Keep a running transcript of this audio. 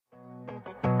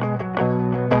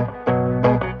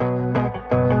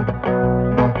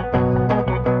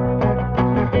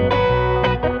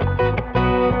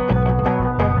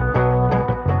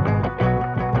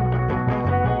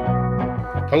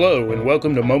Hello and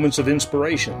welcome to Moments of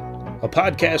Inspiration, a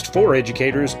podcast for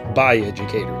educators by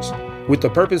educators, with the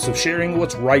purpose of sharing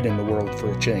what's right in the world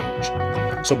for a change.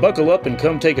 So buckle up and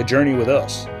come take a journey with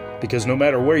us, because no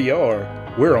matter where you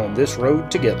are, we're on this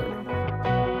road together.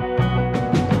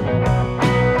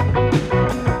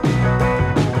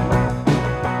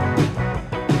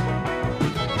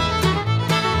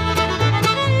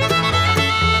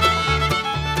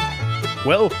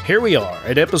 Well, here we are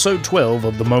at episode 12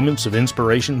 of the Moments of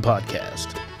Inspiration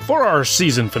podcast. For our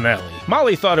season finale,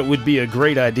 Molly thought it would be a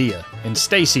great idea, and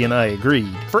Stacy and I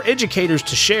agreed, for educators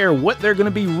to share what they're going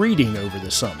to be reading over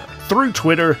the summer. Through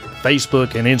Twitter,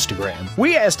 Facebook, and Instagram,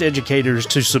 we asked educators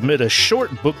to submit a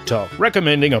short book talk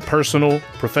recommending a personal,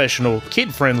 professional,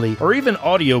 kid-friendly, or even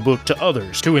audiobook to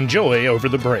others to enjoy over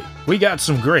the break. We got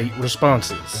some great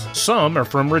responses. Some are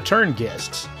from return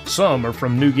guests, some are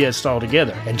from new guests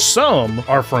altogether, and some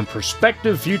are from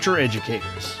prospective future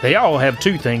educators. They all have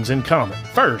two things in common.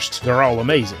 First, they're all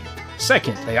amazing.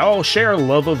 Second, they all share a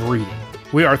love of reading.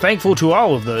 We are thankful to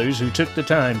all of those who took the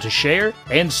time to share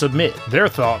and submit their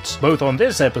thoughts both on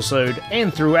this episode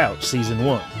and throughout Season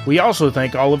 1. We also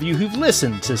thank all of you who've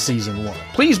listened to Season 1.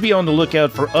 Please be on the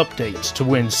lookout for updates to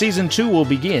when Season 2 will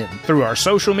begin through our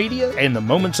social media and the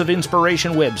Moments of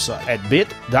Inspiration website at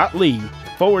bit.ly/all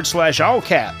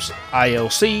caps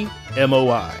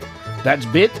ILCMOI. That's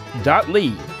bit.ly/all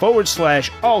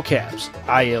caps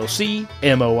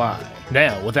ILCMOI.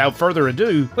 Now, without further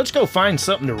ado, let's go find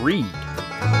something to read.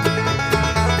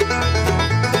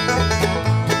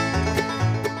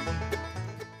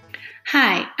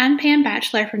 Hi, I'm Pam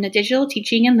Batchelor from the Digital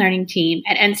Teaching and Learning team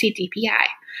at NCDPI.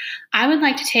 I would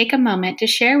like to take a moment to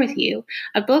share with you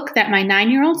a book that my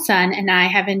 9-year-old son and I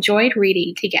have enjoyed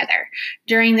reading together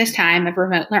during this time of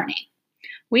remote learning.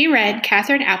 We read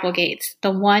Katherine Applegate's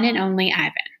The One and Only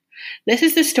Ivan. This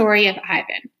is the story of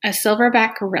Ivan, a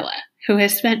silverback gorilla, who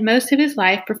has spent most of his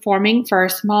life performing for a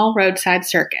small roadside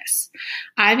circus.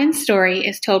 Ivan's story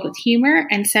is told with humor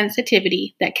and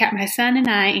sensitivity that kept my son and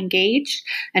I engaged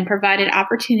and provided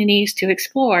opportunities to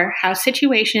explore how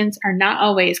situations are not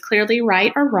always clearly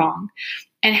right or wrong,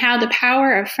 and how the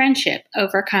power of friendship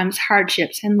overcomes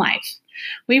hardships in life.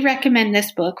 We recommend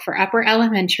this book for upper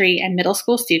elementary and middle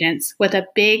school students with a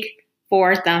big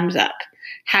 4 thumbs up.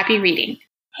 Happy reading.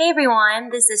 Hey everyone,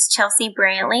 this is Chelsea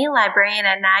Brantley, librarian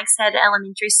at Nags Head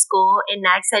Elementary School in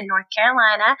Nags Head, North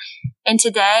Carolina, and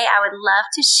today I would love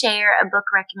to share a book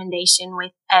recommendation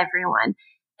with everyone.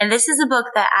 And this is a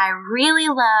book that I really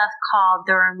love called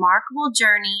The Remarkable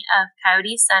Journey of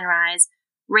Coyote Sunrise,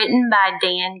 written by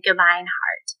Dan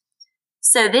Gemeinhart.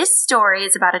 So this story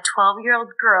is about a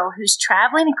 12-year-old girl who's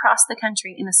traveling across the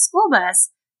country in a school bus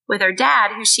with her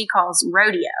dad, who she calls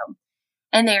Rodeo.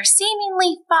 And they are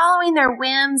seemingly following their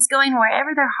whims, going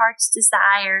wherever their hearts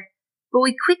desire. But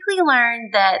we quickly learn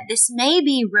that this may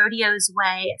be Rodeo's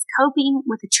way of coping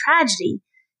with a tragedy,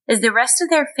 as the rest of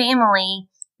their family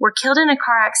were killed in a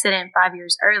car accident 5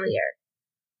 years earlier.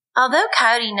 Although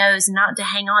Coyote knows not to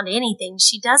hang on to anything,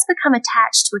 she does become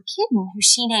attached to a kitten who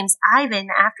she names Ivan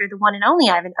after the one and only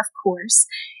Ivan, of course,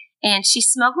 and she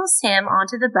smuggles him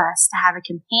onto the bus to have a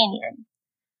companion.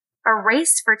 A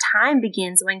race for time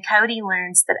begins when Coyote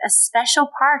learns that a special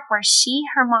park where she,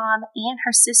 her mom, and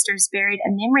her sisters buried a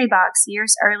memory box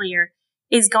years earlier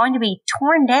is going to be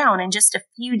torn down in just a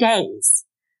few days.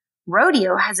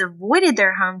 Rodeo has avoided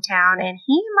their hometown and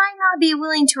he might not be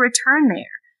willing to return there.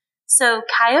 So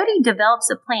Coyote develops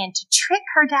a plan to trick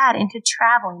her dad into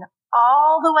traveling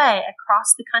all the way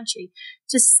across the country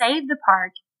to save the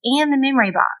park and the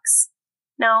memory box.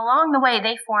 Now, along the way,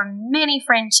 they form many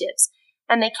friendships,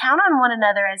 and they count on one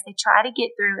another as they try to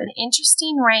get through an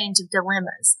interesting range of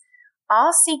dilemmas,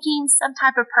 all seeking some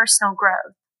type of personal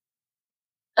growth.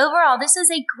 Overall, this is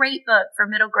a great book for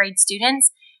middle grade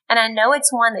students, and I know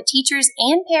it's one that teachers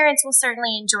and parents will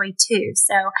certainly enjoy too.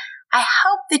 So I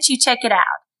hope that you check it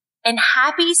out. And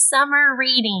happy summer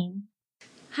reading.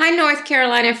 Hi, North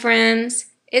Carolina friends.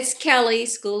 It's Kelly,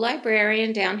 school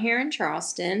librarian down here in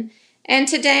Charleston. And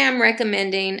today I'm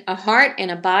recommending A Heart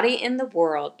and a Body in the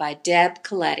World by Deb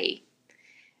Coletti.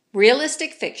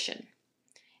 Realistic fiction.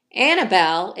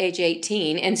 Annabelle, age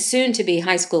 18 and soon to be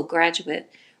high school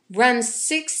graduate, runs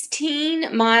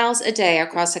 16 miles a day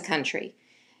across the country.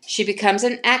 She becomes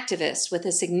an activist with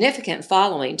a significant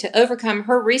following to overcome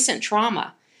her recent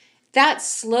trauma. That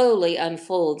slowly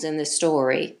unfolds in the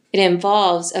story. It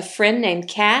involves a friend named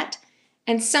Kat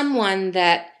and someone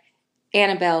that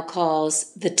Annabelle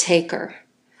calls the Taker.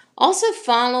 Also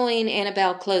following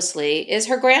Annabelle closely is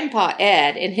her grandpa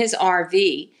Ed in his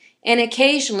RV, and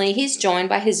occasionally he's joined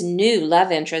by his new love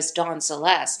interest Dawn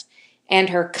Celeste and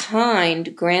her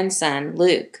kind grandson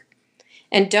Luke.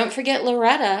 And don't forget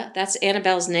Loretta, that's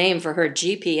Annabelle's name for her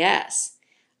GPS.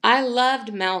 I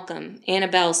loved Malcolm,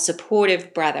 Annabelle's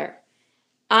supportive brother.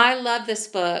 I love this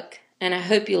book, and I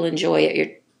hope you'll enjoy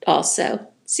it also.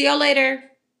 See y'all later.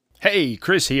 Hey,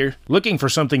 Chris here. Looking for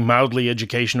something mildly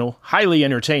educational, highly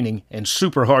entertaining, and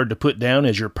super hard to put down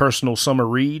as your personal summer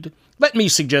read? Let me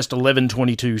suggest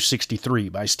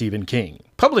 11/22/63 by Stephen King.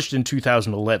 Published in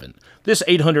 2011, this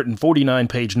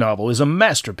 849-page novel is a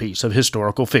masterpiece of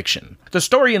historical fiction. The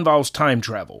story involves time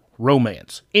travel,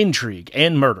 romance, intrigue,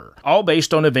 and murder, all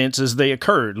based on events as they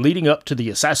occurred leading up to the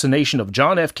assassination of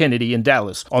John F. Kennedy in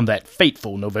Dallas on that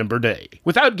fateful November day.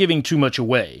 Without giving too much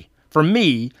away, for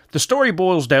me, the story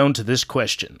boils down to this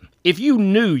question. If you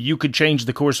knew you could change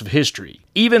the course of history,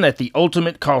 even at the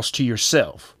ultimate cost to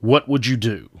yourself, what would you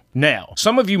do? Now,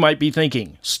 some of you might be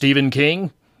thinking, Stephen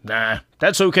King? Nah,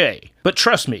 that's okay. But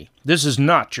trust me, this is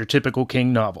not your typical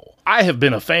King novel. I have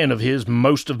been a fan of his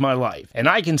most of my life, and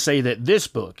I can say that this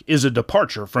book is a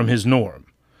departure from his norm.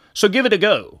 So give it a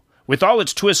go. With all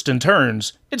its twists and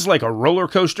turns, it's like a roller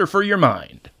coaster for your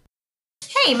mind.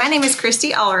 Hey, my name is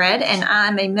Christy Allred, and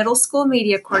I'm a middle school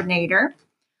media coordinator.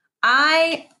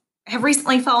 I have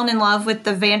recently fallen in love with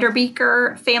the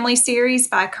Vanderbeeker family series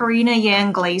by Karina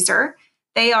Yan Glazer.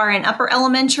 They are an upper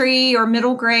elementary or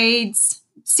middle grades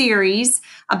series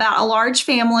about a large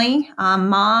family,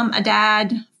 mom, a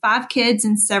dad, 5 kids,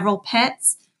 and several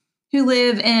pets who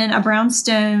live in a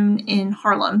brownstone in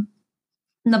Harlem.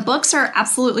 And the books are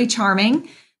absolutely charming.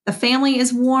 The family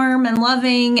is warm and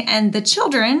loving, and the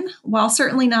children, while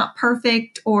certainly not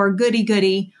perfect or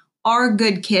goody-goody, are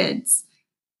good kids.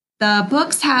 The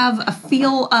books have a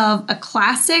feel of a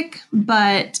classic,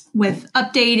 but with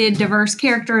updated, diverse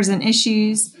characters and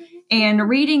issues. And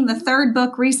reading the 3rd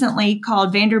book recently,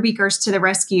 called Vanderbeekers to the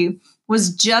Rescue,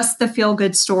 was just the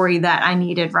feel-good story that I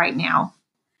needed right now.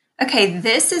 Okay,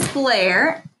 this is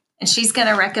Blair, and she's going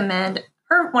to recommend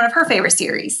one of her favorite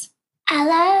series. I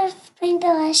love Pink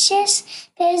Delicious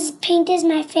because pink is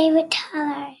my favorite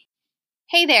color.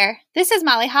 Hey there, this is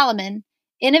Molly Holloman,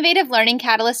 Innovative Learning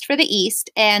Catalyst for the East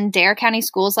and Dare County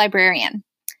Schools librarian.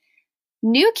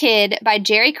 New Kid by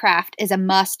Jerry Craft is a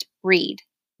must-read.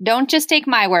 Don't just take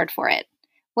my word for it.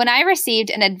 When I received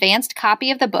an advanced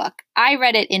copy of the book, I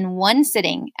read it in one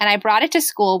sitting, and I brought it to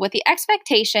school with the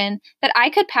expectation that I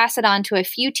could pass it on to a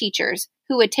few teachers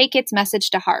who would take its message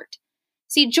to heart.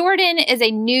 See, Jordan is a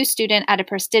new student at a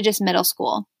prestigious middle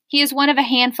school. He is one of a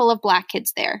handful of Black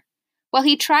kids there. While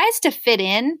he tries to fit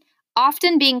in,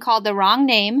 often being called the wrong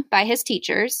name by his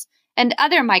teachers and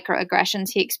other microaggressions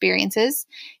he experiences,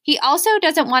 he also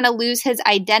doesn't want to lose his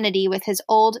identity with his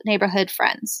old neighborhood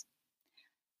friends.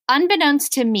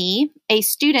 Unbeknownst to me, a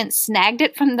student snagged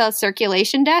it from the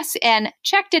circulation desk and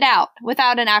checked it out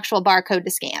without an actual barcode to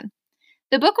scan.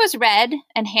 The book was read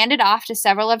and handed off to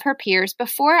several of her peers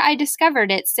before I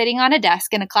discovered it sitting on a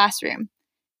desk in a classroom.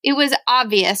 It was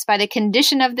obvious by the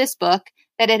condition of this book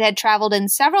that it had traveled in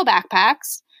several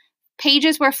backpacks,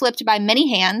 pages were flipped by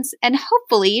many hands, and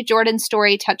hopefully Jordan's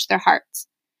story touched their hearts.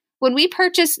 When we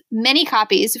purchased many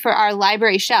copies for our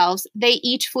library shelves, they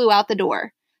each flew out the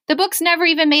door. The books never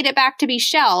even made it back to be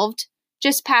shelved,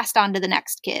 just passed on to the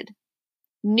next kid.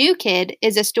 New Kid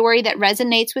is a story that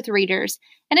resonates with readers,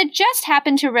 and it just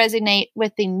happened to resonate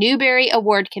with the Newbery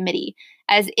Award Committee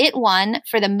as it won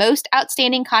for the most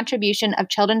outstanding contribution of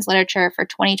children's literature for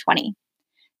 2020.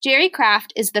 Jerry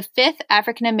Craft is the 5th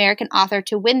African-American author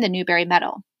to win the Newbery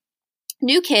Medal.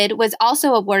 New Kid was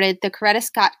also awarded the Coretta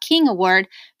Scott King Award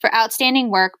for outstanding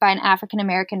work by an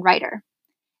African-American writer.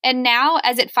 And now,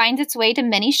 as it finds its way to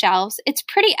many shelves, it's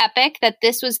pretty epic that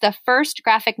this was the first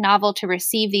graphic novel to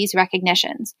receive these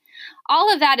recognitions.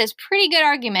 All of that is pretty good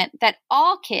argument that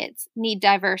all kids need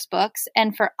diverse books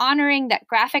and for honoring that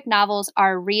graphic novels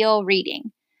are real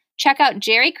reading. Check out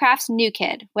Jerry Craft's New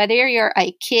Kid, whether you're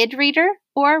a kid reader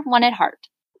or one at heart.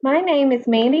 My name is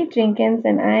Mandy Jenkins,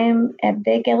 and I am at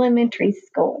Vic Elementary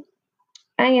School.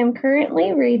 I am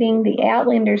currently reading the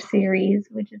Outlander series,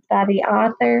 which is by the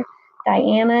author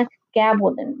Diana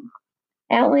Gabaldon.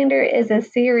 Outlander is a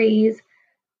series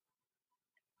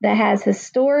that has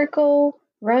historical,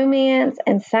 romance,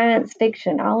 and science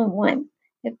fiction all in one.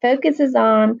 It focuses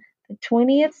on the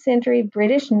 20th century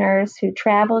British nurse who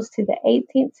travels to the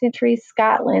 18th century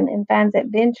Scotland and finds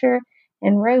adventure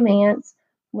and romance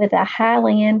with a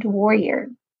Highland warrior.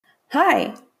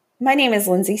 Hi, my name is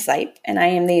Lindsay Sipe, and I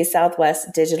am the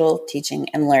Southwest Digital Teaching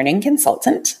and Learning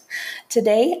Consultant.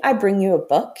 Today, I bring you a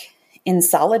book in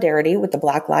solidarity with the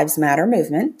Black Lives Matter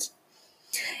movement.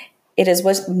 It is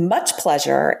with much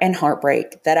pleasure and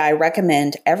heartbreak that I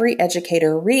recommend every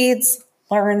educator reads,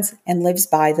 learns, and lives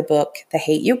by the book, The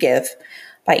Hate U Give,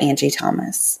 by Angie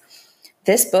Thomas.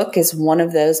 This book is one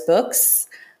of those books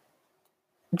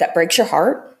that breaks your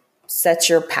heart, sets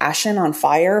your passion on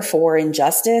fire for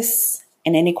injustice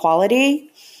and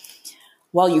inequality,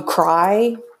 while you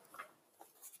cry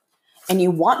and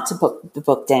you want to put the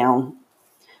book down.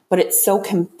 But it's so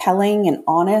compelling and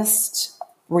honest,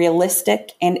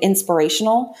 realistic, and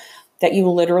inspirational that you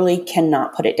literally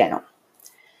cannot put it down.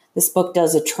 This book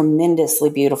does a tremendously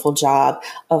beautiful job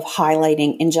of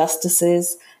highlighting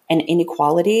injustices and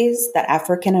inequalities that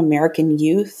African American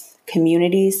youth,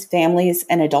 communities, families,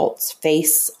 and adults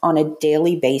face on a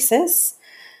daily basis.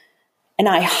 And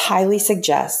I highly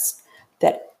suggest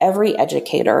that every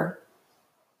educator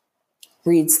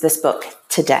reads this book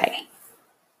today.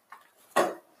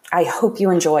 I hope you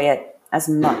enjoy it as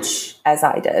much as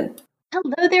I did.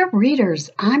 Hello there, readers.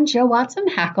 I'm Jo Watson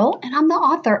Hackle, and I'm the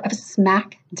author of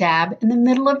Smack Dab in the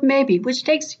Middle of Maybe, which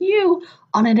takes you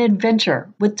on an adventure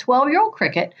with 12-year-old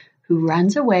Cricket, who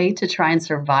runs away to try and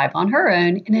survive on her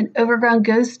own in an overgrown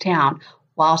ghost town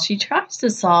while she tries to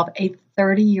solve a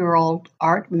 30-year-old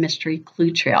art mystery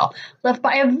clue trail left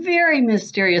by a very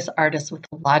mysterious artist with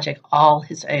a logic all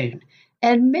his own.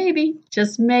 And maybe,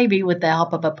 just maybe, with the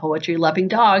help of a poetry-loving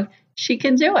dog, she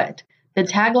can do it. The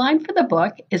tagline for the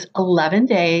book is 11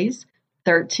 days,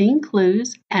 13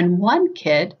 clues, and one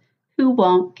kid who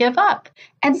won't give up.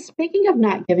 And speaking of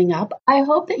not giving up, I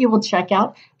hope that you will check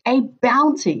out a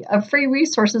bounty of free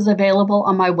resources available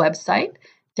on my website,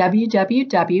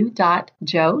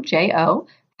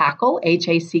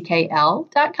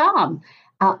 www.johackle.com.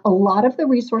 A lot of the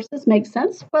resources make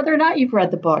sense whether or not you've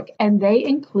read the book, and they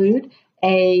include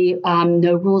a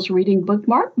no rules reading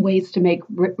bookmark, ways to make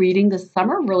reading this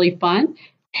summer really fun,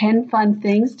 10 fun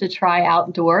things to try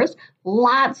outdoors,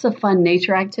 lots of fun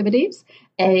nature activities,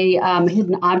 a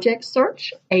hidden object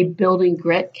search, a building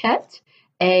grit kit,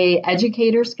 a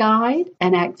educator's guide,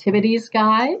 an activities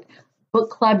guide, book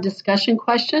club discussion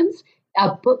questions,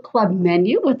 a book club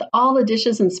menu with all the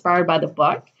dishes inspired by the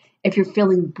book. If you're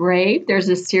feeling brave, there's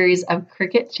a series of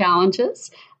cricket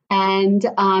challenges and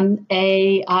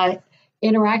a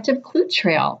interactive clue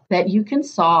trail that you can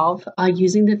solve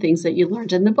using the things that you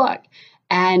learned in the book.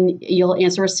 And you'll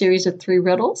answer a series of 3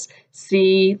 riddles,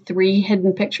 see 3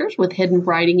 hidden pictures with hidden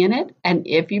writing in it. And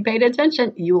if you paid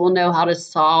attention, you will know how to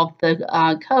solve the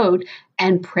code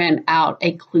and print out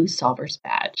a clue solver's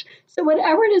badge. So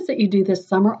whatever it is that you do this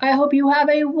summer, I hope you have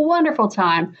a wonderful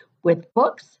time with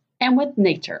books and with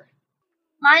nature.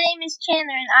 My name is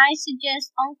Chandler, and I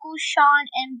suggest Uncle Sean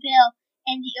and Bill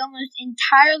and the Almost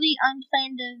Entirely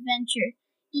Unplanned Adventure.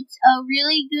 It's a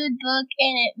really good book,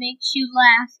 and it makes you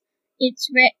laugh. It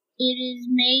is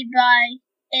made by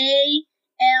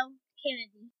A.L.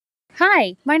 Kennedy.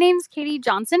 Hi, my name is Katie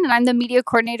Johnson, and I'm the media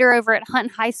coordinator over at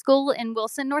Hunt High School in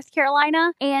Wilson, North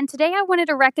Carolina. And today I wanted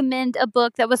to recommend a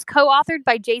book that was co-authored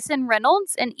by Jason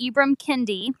Reynolds and Ibram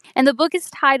Kendi. And the book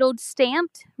is titled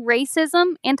Stamped: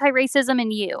 Racism, Anti-Racism,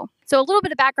 and You. So a little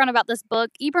bit of background about this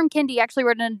book. Ibram Kendi actually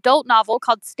wrote an adult novel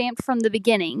called Stamped from the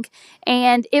Beginning.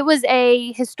 And it was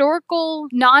a historical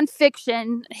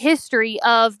nonfiction history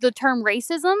of the term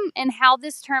racism and how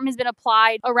this term has been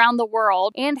applied around the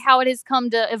world and how it has come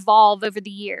to evolve over the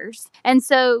years. And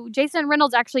so Jason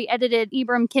Reynolds actually edited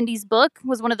Ibram Kendi's book,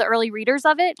 was one of the early readers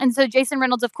of it. And so Jason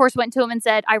Reynolds, of course, went to him and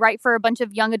said, I write for a bunch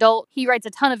of young adult. He writes a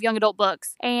ton of young adult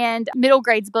books and middle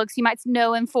grades books. You might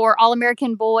know him for All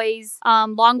American Boys,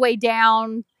 Long Way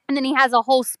Down. And then he has a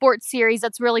whole sports series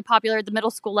that's really popular at the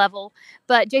middle school level.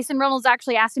 But Jason Reynolds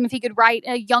actually asked him if he could write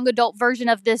a young adult version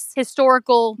of this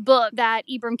historical book that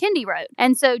Ibram Kendi wrote.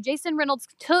 And so Jason Reynolds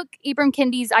took Ibram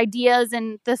Kendi's ideas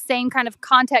and the same kind of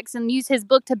context and used his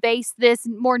book to base this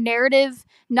more narrative,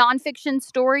 nonfiction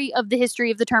story of the history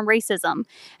of the term racism.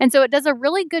 And so it does a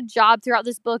really good job throughout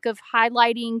this book of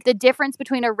highlighting the difference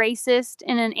between a racist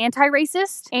and an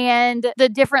anti-racist and the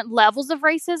different levels of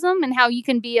racism and how you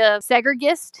can be a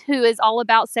segregist who is all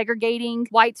about segregating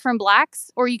whites from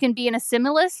blacks, or you can be an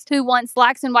assimilist who wants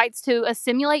blacks and whites to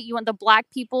assimilate. You want the black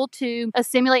people to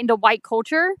assimilate into white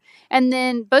culture. And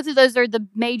then both of those are the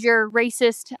major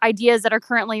racist ideas that are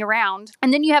currently around.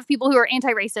 And then you have people who are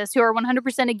anti-racist, who are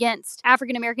 100% against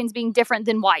African Americans being different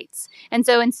than whites. And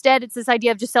so instead, it's this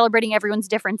idea of just celebrating everyone's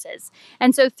differences.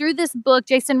 And so through this book,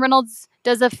 Jason Reynolds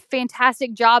does a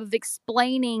fantastic job of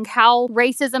explaining how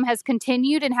racism has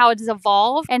continued and how it has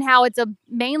evolved and how it's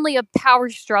mainly a power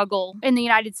struggle in the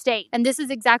United States. And this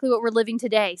is exactly what we're living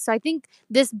today. So I think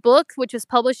this book, which was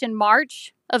published in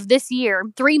March of this year,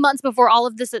 3 months before all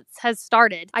of this has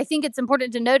started. I think it's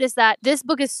important to notice that this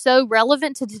book is so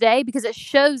relevant to today because it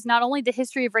shows not only the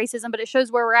history of racism, but it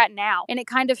shows where we're at now. And it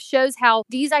kind of shows how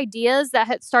these ideas that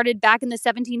had started back in the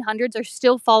 1700s are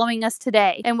still following us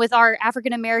today. And with our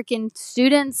African American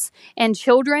students and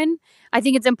children, I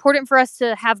think it's important for us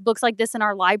to have books like this in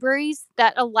our libraries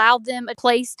that allow them a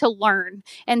place to learn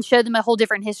and show them a whole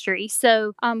different history.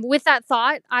 So with that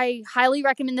thought, I highly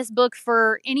recommend this book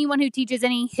for anyone who teaches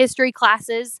any history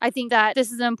classes. I think that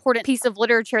this is an important piece of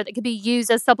literature that could be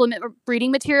used as supplement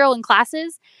reading material in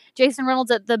classes. Jason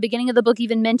Reynolds at the beginning of the book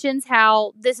even mentions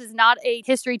how this is not a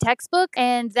history textbook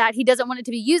and that he doesn't want it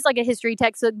to be used like a history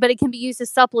textbook, but it can be used to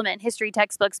supplement history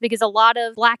textbooks because a lot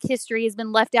of Black history has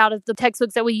been left out of the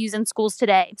textbooks that we use in schools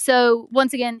today. So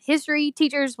once again, history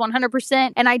teachers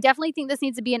 100%. And I definitely think this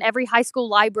needs to be in every high school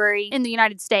library in the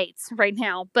United States right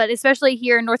now, but especially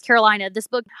here in North Carolina, this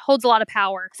book holds a lot of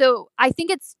power. So I think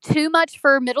it's too much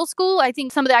for middle school. I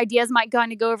think some of the ideas might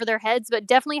kind of go over their heads, but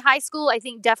definitely high school. I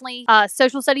think definitely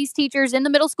social studies teachers in the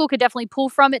middle school could definitely pull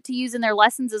from it to use in their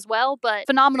lessons as well. But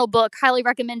phenomenal book. Highly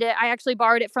recommend it. I actually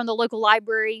borrowed it from the local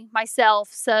library myself.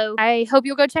 So I hope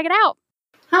you'll go check it out.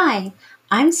 Hi,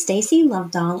 I'm Stacy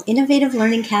Lovedahl, Innovative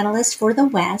Learning Catalyst for the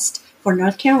West for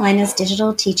North Carolina's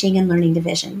Digital Teaching and Learning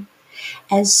Division.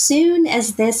 As soon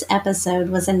as this episode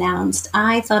was announced,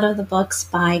 I thought of the books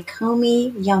by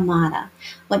Komi Yamada,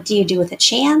 What Do You Do with a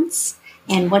Chance?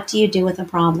 And What Do You Do with a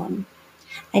Problem?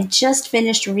 I just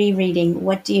finished rereading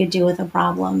What Do You Do with a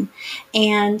Problem?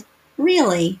 And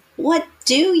really, what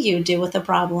do you do with a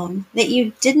problem that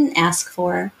you didn't ask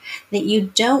for, that you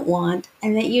don't want,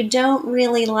 and that you don't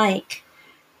really like?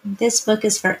 This book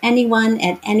is for anyone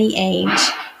at any age.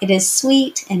 It is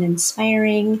sweet and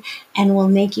inspiring and will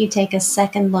make you take a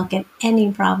second look at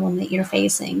any problem that you're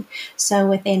facing. So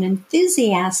with an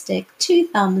enthusiastic 2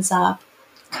 thumbs up,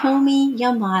 Komi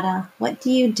Yamada, What Do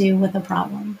You Do with a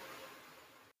Problem?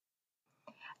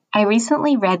 I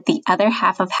recently read The Other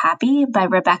Half of Happy by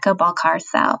Rebecca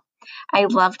Balcarcel. I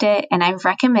loved it, and I've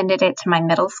recommended it to my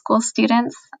middle school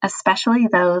students, especially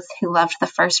those who loved The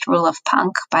First Rule of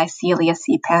Punk by Celia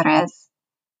C. Perez.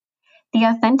 The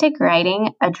authentic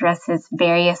writing addresses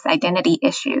various identity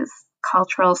issues,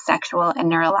 cultural, sexual, and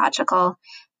neurological,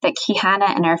 that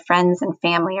Kihana and her friends and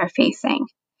family are facing.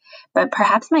 But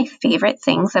perhaps my favorite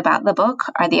things about the book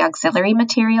are the auxiliary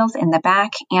materials in the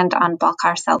back and on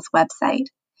Balcarcel's website.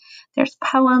 There's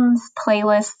poems,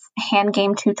 playlists, hand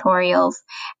game tutorials,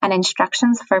 and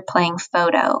instructions for playing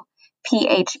Photo,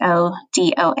 Phodoh,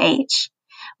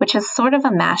 which is sort of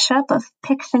a mashup of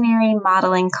Pictionary,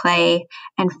 modeling clay,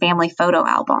 and family photo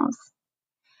albums.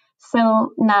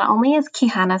 So not only is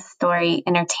Kihana's story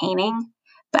entertaining,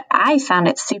 but I found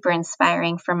it super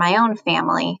inspiring for my own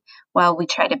family while we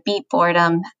try to beat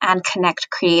boredom and connect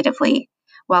creatively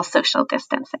while social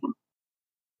distancing.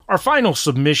 Our final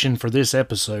submission for this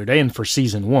episode and for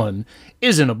Season 1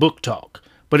 isn't a book talk,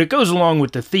 but it goes along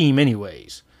with the theme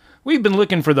anyways. We've been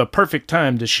looking for the perfect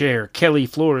time to share Kelly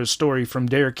Flora's story from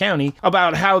Dare County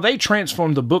about how they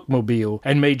transformed the bookmobile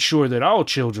and made sure that all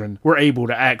children were able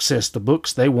to access the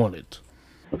books they wanted.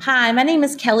 Hi, my name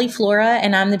is Kelly Flora,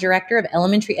 and I'm the Director of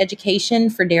Elementary Education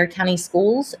for Dare County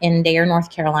Schools in Dare, North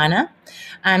Carolina.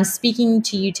 I'm speaking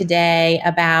to you today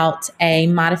about a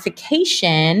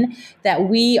modification that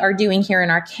we are doing here in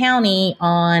our county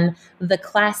on the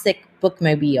classic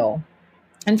bookmobile.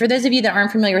 And for those of you that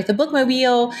aren't familiar with the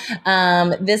bookmobile,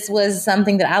 this was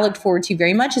something that I looked forward to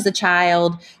very much as a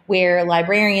child, where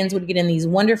librarians would get in these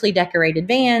wonderfully decorated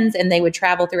vans and they would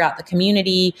travel throughout the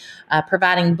community,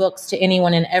 providing books to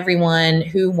anyone and everyone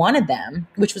who wanted them,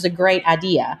 which was a great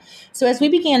idea. So as we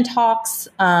began talks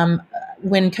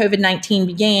when COVID-19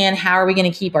 began, how are we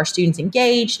going to keep our students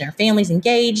engaged and our families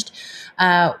engaged?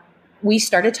 We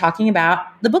started talking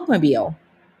about the bookmobile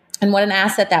and what an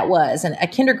asset that was. And a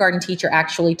kindergarten teacher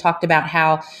actually talked about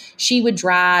how she would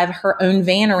drive her own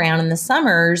van around in the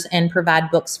summers and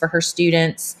provide books for her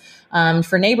students,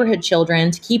 for neighborhood children,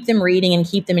 to keep them reading and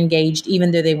keep them engaged even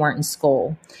though they weren't in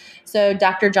school. So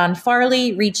Dr. John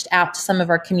Farley reached out to some of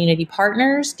our community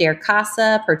partners, Dare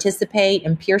Casa, Participate,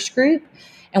 and Pierce Group,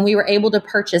 and we were able to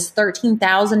purchase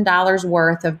 $13,000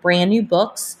 worth of brand new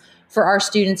books for our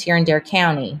students here in Dare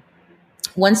County.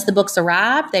 Once the books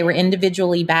arrived, they were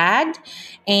individually bagged,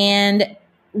 and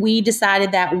we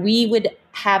decided that we would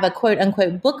have a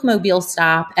quote-unquote bookmobile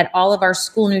stop at all of our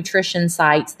school nutrition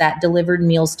sites that delivered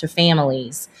meals to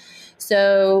families.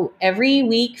 So every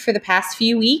week for the past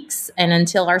few weeks and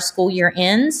until our school year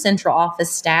ends, central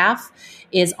office staff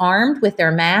is armed with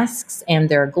their masks and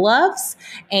their gloves,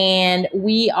 and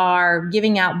we are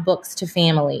giving out books to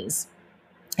families.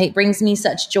 It brings me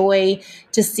such joy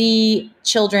to see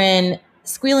children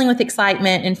squealing with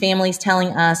excitement and families telling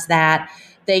us that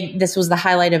this was the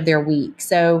highlight of their week.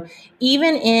 So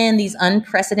even in these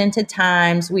unprecedented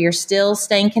times, we are still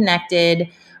staying connected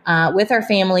with our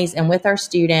families and with our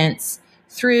students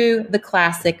through the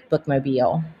Classic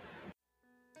Bookmobile.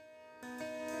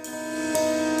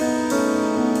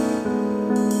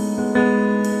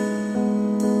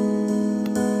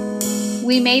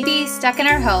 We may be stuck in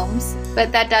our homes,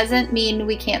 but that doesn't mean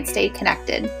we can't stay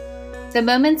connected. The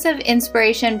Moments of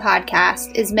Inspiration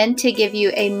podcast is meant to give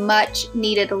you a much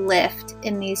needed lift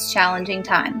in these challenging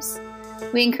times.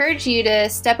 We encourage you to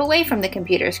step away from the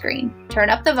computer screen, turn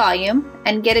up the volume,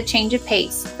 and get a change of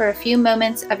pace for a few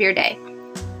moments of your day.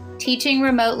 Teaching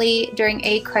remotely during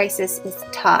a crisis is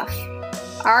tough.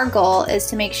 Our goal is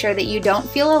to make sure that you don't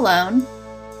feel alone,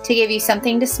 to give you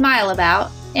something to smile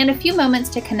about, and a few moments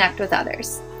to connect with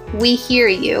others. We hear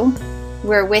you,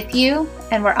 we're with you,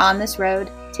 and we're on this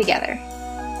road together.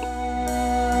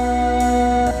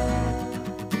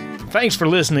 Thanks for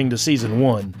listening to Season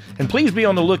 1, and please be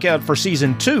on the lookout for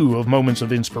Season 2 of Moments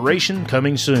of Inspiration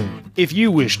coming soon. If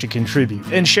you wish to contribute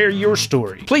and share your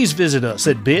story, please visit us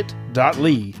at bit.ly/all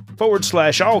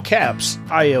caps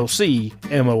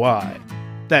ILCMOI.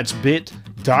 That's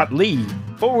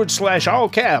bit.ly/all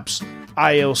caps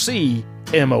ILCMOI.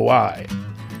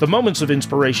 The Moments of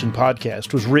Inspiration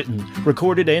podcast was written,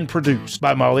 recorded, and produced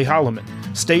by Molly Holloman,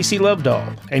 Stacy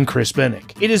Lovedahl, and Chris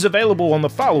Bennick. It is available on the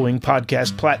following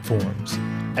podcast platforms: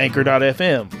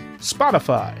 Anchor.fm,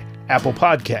 Spotify, Apple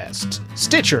Podcasts,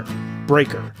 Stitcher,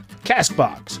 Breaker,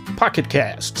 Castbox, Pocket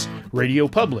Casts, Radio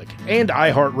Public, and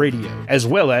iHeartRadio, as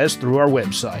well as through our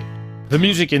website. The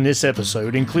music in this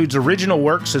episode includes original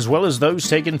works as well as those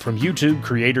taken from YouTube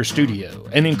Creator Studio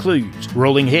and includes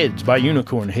Rolling Heads by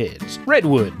Unicorn Heads,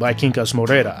 Redwood by Quincas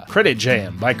Morera, Credit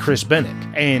Jam by Chris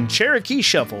Bennick, and Cherokee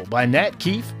Shuffle by Nat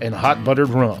Keefe and Hot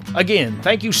Buttered Rum. Again,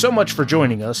 thank you so much for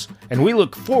joining us, and we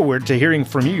look forward to hearing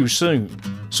from you soon.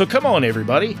 So come on,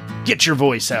 everybody, get your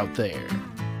voice out there.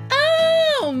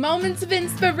 Oh, Moments of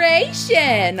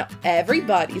Inspiration!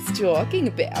 Everybody's talking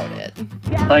about it.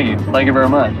 Thank you very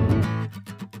much.